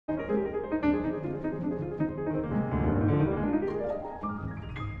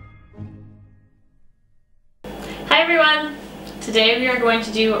everyone! Today we are going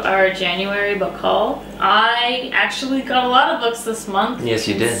to do our January book haul. I actually got a lot of books this month. Yes,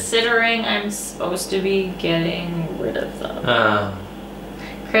 you did. Considering I'm supposed to be getting rid of them. Oh.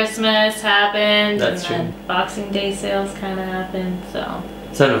 Christmas happened, That's and then Boxing Day sales kind of happened, so...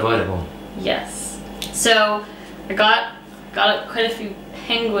 It's unavoidable. Yes. So, I got quite a few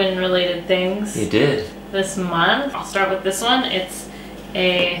penguin-related things. You did. This month. I'll start with this one.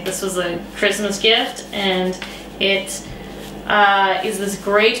 This was a Christmas gift, and it is this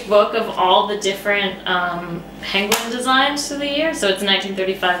great book of all the different penguin designs through the year. So it's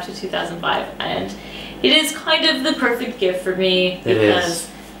 1935 to 2005, and it is kind of the perfect gift for me because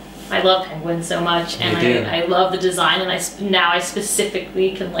I love penguins so much, and I love the design, and now I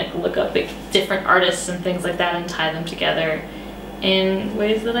specifically can like look up different artists and things like that and tie them together in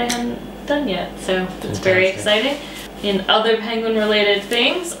ways that I hadn't done yet. So it's very exciting. In other penguin related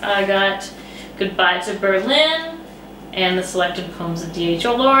things, I got Goodbye to Berlin and the selected poems of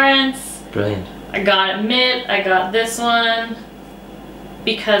D.H.O. Lawrence. Brilliant. I gotta admit, I got this one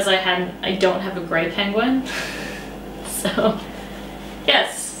because I don't have a gray penguin. So,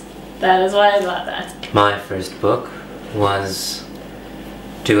 yes, that is why I got that. My first book was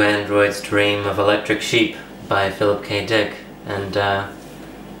Do Androids Dream of Electric Sheep by Philip K. Dick, and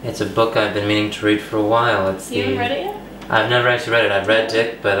it's a book I've been meaning to read for a while. You haven't read it yet? I've never actually read it. I've read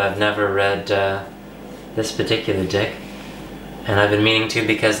Dick, but I've never read this particular Dick. And I've been meaning to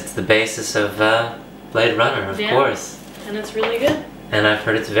because it's the basis of Blade Runner, of course. And it's really good. And I've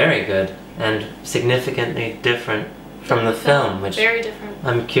heard it's very good and significantly different from the film, which very different.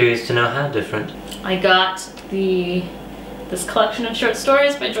 I'm curious to know how different. I got this collection of short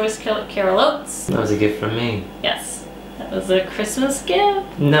stories by Joyce Carol Oates. That was a gift from me. Yes. That was a Christmas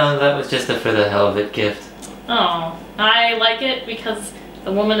gift? No, that was just a for the hell of it gift. Oh, I like it because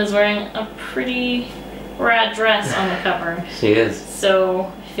the woman is wearing a pretty rad dress on the cover. She is. So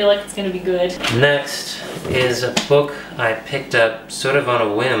I feel like it's going to be good. Next is a book I picked up sort of on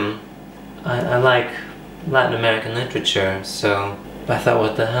a whim. I like Latin American literature, so I thought,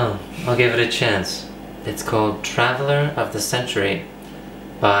 what the hell? I'll give it a chance. It's called Traveler of the Century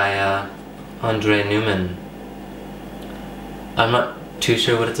by Andre Neuman. I'm not too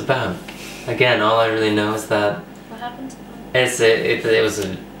sure what it's about. Again, all I really know is that... What happened? It was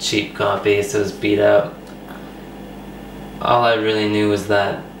a cheap copy, so it was beat out. All I really knew was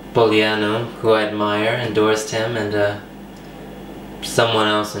that Boliano, who I admire, endorsed him, and someone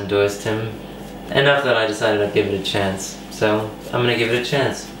else endorsed him. Enough that I decided I'd give it a chance. So, I'm gonna give it a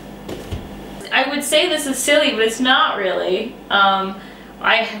chance. I would say this is silly, but it's not really.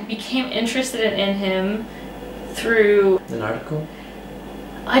 I became interested in him through... An article?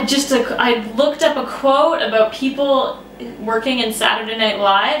 I looked up a quote about people working in Saturday Night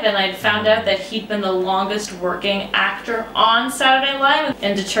Live, and I'd found out that he'd been the longest working actor on Saturday Night Live,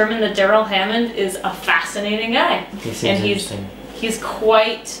 and determined that Darrell Hammond is a fascinating guy. He seems interesting. He's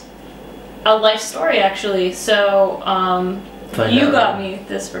quite a life story, actually. So you got me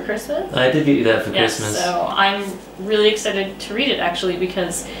this for Christmas. I did get you that for Christmas. So I'm really excited to read it, actually,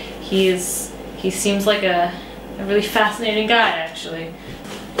 because he seems like a really fascinating guy, actually.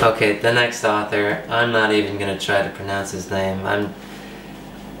 Okay, the next author, I'm not even gonna try to pronounce his name. I'm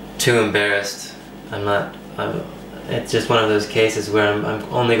too embarrassed. It's just one of those cases where I'm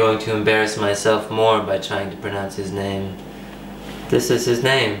only going to embarrass myself more by trying to pronounce his name. This is his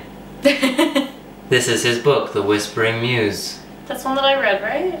name. This is his book, The Whispering Muse. That's one that I read,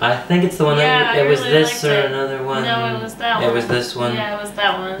 right? I think it's the one yeah, it was really this or another one. No, it was that one. It was this one. Yeah, it was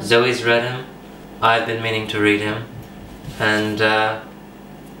that one. Zoe's read him. I've been meaning to read him. And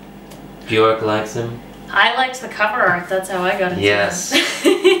Bjork likes him. I liked the cover art, that's how I got into yes. him.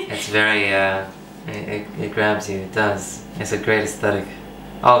 It's very, it grabs you, it does. It's a great aesthetic.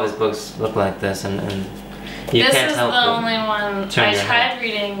 All of his books look like this, and you can't help it. This is the only one. I tried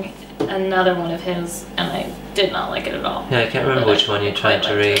reading another one of his, and I did not like it at all. Yeah, I can't remember which one you tried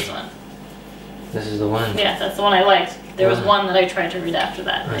to read. This is the one. Yeah, that's the one I liked. There was one that I tried to read after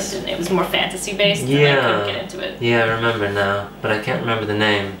that, and I didn't. It was more fantasy based, and I couldn't get into it. Yeah, I remember now, but I can't remember the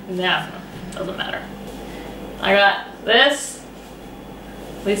name. Yeah, doesn't matter. I got this,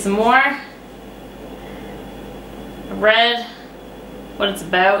 Lisa Moore. I read what it's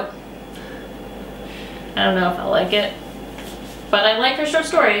about. I don't know if I'll like it, but I like her short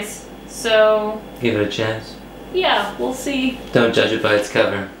stories, so... Give it a chance. Yeah, we'll see. Don't judge it by its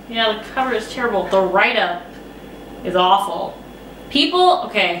cover. Yeah, the cover is terrible. The write-up is awful. People,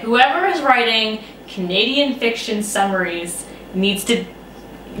 okay, whoever is writing Canadian fiction summaries needs to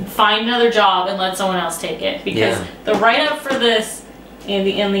find another job and let someone else take it, because the write-up for this in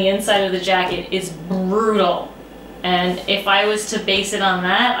the inside of the jacket is brutal. And if I was to base it on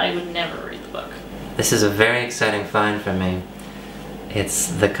that, I would never read the book. This is a very exciting find for me. It's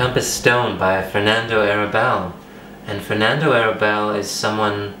The Compass Stone by Fernando Arrabal. And Fernando Arrabal is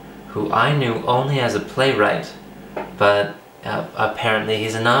someone who I knew only as a playwright, but apparently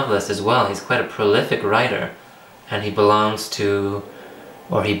he's a novelist as well. He's quite a prolific writer, and he belongs to,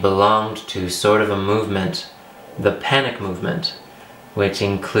 or he belonged to, sort of a movement, the Panic movement, which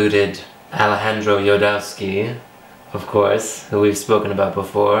included Alejandro Jodorowsky, of course, who we've spoken about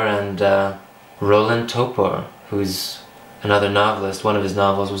before, and Roland Topor, who's another novelist. One of his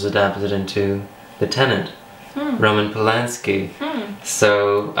novels was adapted into The Tenant. Roman Polanski.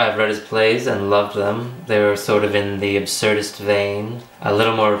 So I've read his plays and loved them. They were sort of in the absurdist vein, a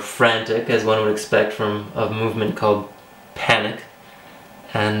little more frantic, as one would expect from a movement called Panic.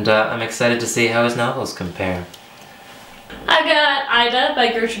 And I'm excited to see how his novels compare. I got Ida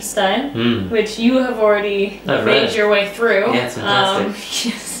by Gertrude Stein, which you have already made your way through. Yeah, it's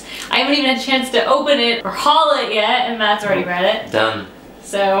fantastic. Yes. I haven't even had a chance to open it or haul it yet, and Matt's already read it. Done.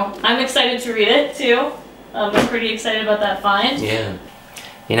 So I'm excited to read it too. I'm pretty excited about that find. Yeah.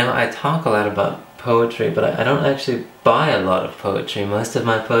 You know, I talk a lot about poetry, but I don't actually buy a lot of poetry. Most of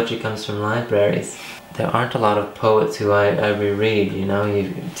my poetry comes from libraries. There aren't a lot of poets who I reread, you know,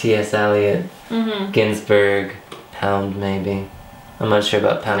 T.S. Eliot, Ginsberg, Pound maybe. I'm not sure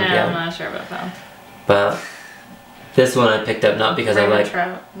about Pound yet. I'm not sure about Pound. But this one I picked up not because Raymond I like...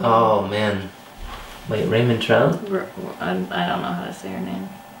 Trout. Oh, man. Wait, Raymond Trout? I don't know how to say her name.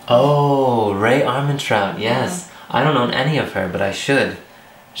 Oh, Ray Armantrout, yes. Yeah. I don't own any of her, but I should.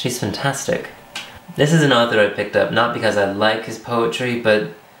 She's fantastic. This is an author I picked up, not because I like his poetry, but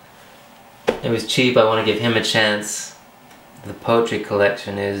it was cheap, I want to give him a chance. The poetry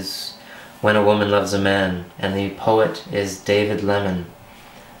collection is When a Woman Loves a Man, and the poet is David Lehman.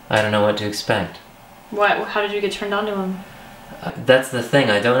 I don't know what to expect. What? How did you get turned on to him? That's the thing,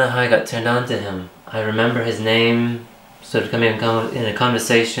 I don't know how I got turned on to him. I remember his name sort of coming in a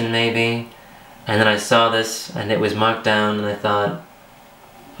conversation maybe, and then I saw this and it was marked down and I thought,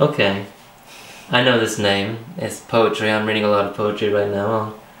 okay, I know this name, it's poetry, I'm reading a lot of poetry right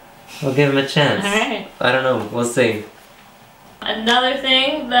now, I'll give him a chance. Alright. I don't know, we'll see. Another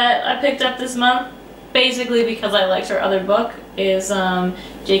thing that I picked up this month, basically because I liked her other book, is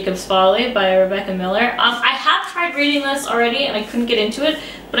Jacob's Folly by Rebecca Miller. I have tried reading this already and I couldn't get into it,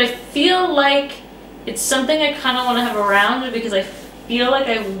 but I feel like it's something I kind of want to have around because I feel like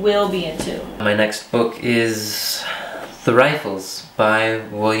I will be into. My next book is The Rifles by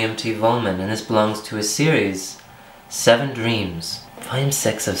William T. Vollmann, and this belongs to a series, 7 Dreams. Volume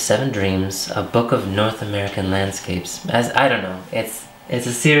 6 of 7 Dreams, a book of North American landscapes. I don't know, it's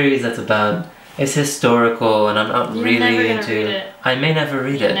a series that's about, it's historical and I'm not You're really never into... gonna read it. I may never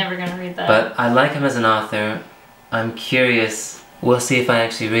read it. You're never gonna read that. But I like him as an author. I'm curious. We'll see if I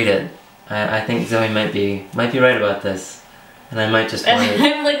actually read it. I think Zoe might be right about this, and I might just want to.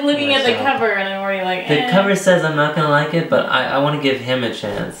 I'm like looking at the cover, and I'm already like. The cover says I'm not gonna like it, but I want to give him a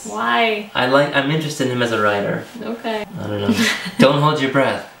chance. Why? I'm interested in him as a writer. Okay. I don't know. Don't hold your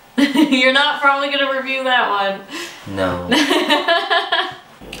breath. You're not probably gonna review that one. No.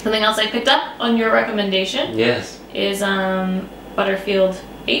 Something else I picked up on your recommendation. Yes. Is BUtterfield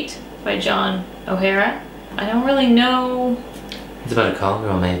 8 by John O'Hara. I don't really know. It's about a call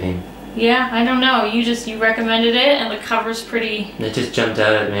girl, maybe. Yeah, I don't know. You recommended it, and the cover's pretty... It just jumped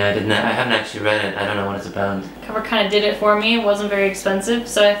out at me. I haven't actually read it. I don't know what it's about. The cover kind of did it for me. It wasn't very expensive,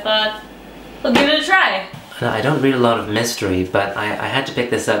 so I thought, I'll give it a try. I don't read a lot of mystery, but I had to pick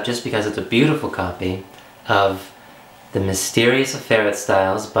this up just because it's a beautiful copy of The Mysterious Affair at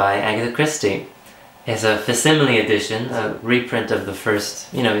Styles by Agatha Christie. It's a facsimile edition, a reprint of the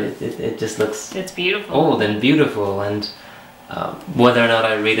first, you know, it just looks... It's beautiful. Old and beautiful, and whether or not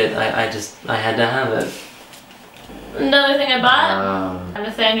I read it, I had to have it. Another thing I bought,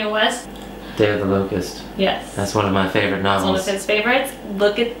 Nathaniel West. Day of the Locust. Yes. That's one of my favorite novels. It's one of his favorites.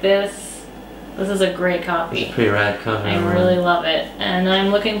 Look at this. This is a great copy. It's a pretty rad cover. I really love it, and I'm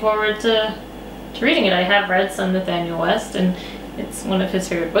looking forward to reading it. I have read some Nathaniel West, and it's one of his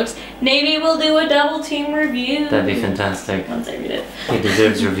favorite books. Maybe we'll do a double team review. That'd be fantastic. Once I read it. He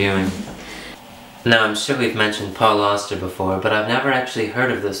deserves reviewing. Now, I'm sure we've mentioned Paul Auster before, but I've never actually heard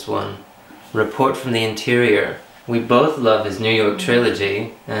of this one. Report from the Interior. We both love his New York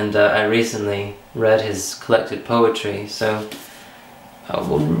trilogy, and I recently read his collected poetry, so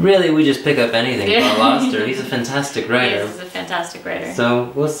well, really we just pick up anything. Yeah. Paul Auster, he's a fantastic writer. He's a fantastic writer.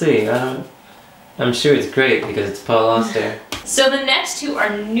 So we'll see. I'm sure it's great because it's Paul Auster. So the next two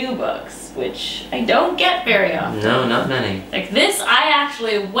are new books, which I don't get very often. No, not many. Like this, I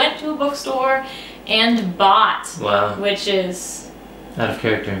actually went to a bookstore and bought. Wow. Which is... Out of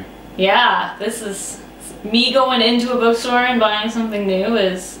character. Yeah, this is... Me going into a bookstore and buying something new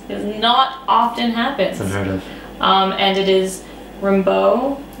is not often happens. It's unheard of. And it is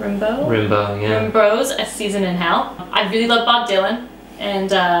Rimbaud, yeah. Rimbaud's A Season in Hell. I really love Bob Dylan,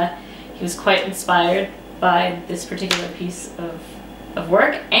 and he was quite inspired by this particular piece of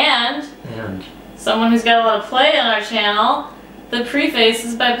work. And someone who's got a lot of play on our channel, the preface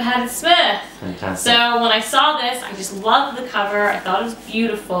is by Patti Smith. Fantastic. So when I saw this, I just loved the cover. I thought it was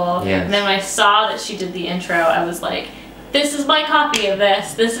beautiful. Yes. And then when I saw that she did the intro, I was like, this is my copy of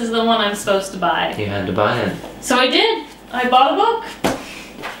this. This is the one I'm supposed to buy. You had to buy it. So I did. I bought a book.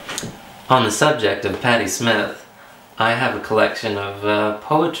 On the subject of Patti Smith, I have a collection of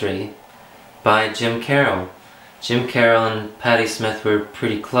poetry by Jim Carroll. Jim Carroll and Patti Smith were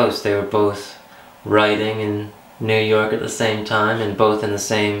pretty close. They were both writing in New York at the same time, and both in the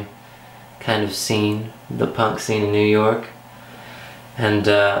same kind of scene, the punk scene in New York. And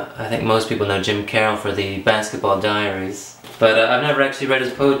I think most people know Jim Carroll for the Basketball Diaries, but I've never actually read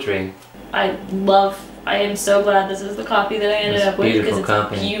his poetry. I am so glad this is the copy that I ended up with, because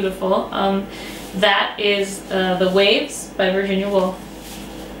it's beautiful. That is The Waves by Virginia Woolf.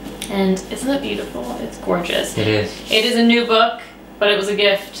 And isn't it beautiful? It's gorgeous. It is. It is a new book, but it was a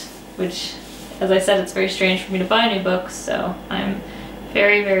gift, which, as I said, it's very strange for me to buy new books, so I'm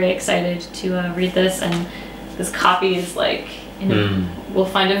very, very excited to read this, and this copy is like, will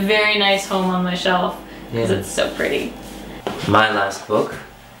find a very nice home on my shelf, because it's so pretty. My last book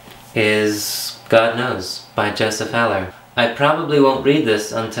is God Knows by Joseph Heller. I probably won't read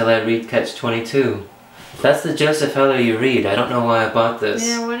this until I read Catch-22. That's the Joseph Heller you read. I don't know why I bought this.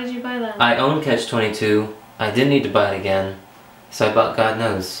 Yeah, why did you buy that? I own Catch-22. I didn't need to buy it again, so I bought God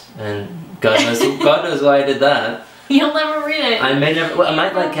Knows. And God knows why I did that. You'll never read it. I may never. Well, I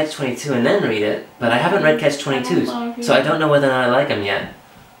might like Catch-22 and then read it, but I haven't read Catch-22s, so I don't know whether or not I like them yet.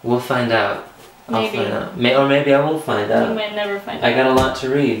 We'll find out. Maybe. I'll find out. Or maybe I won't find out. You might never find out. I got a lot to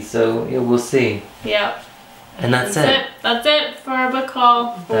read, so yeah, we'll see. Yeah. And that's it. That's it for our book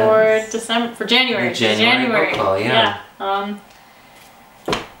haul for January. January book haul, yeah.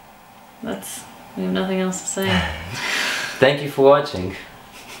 We have nothing else to say. Thank you for watching.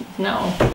 No.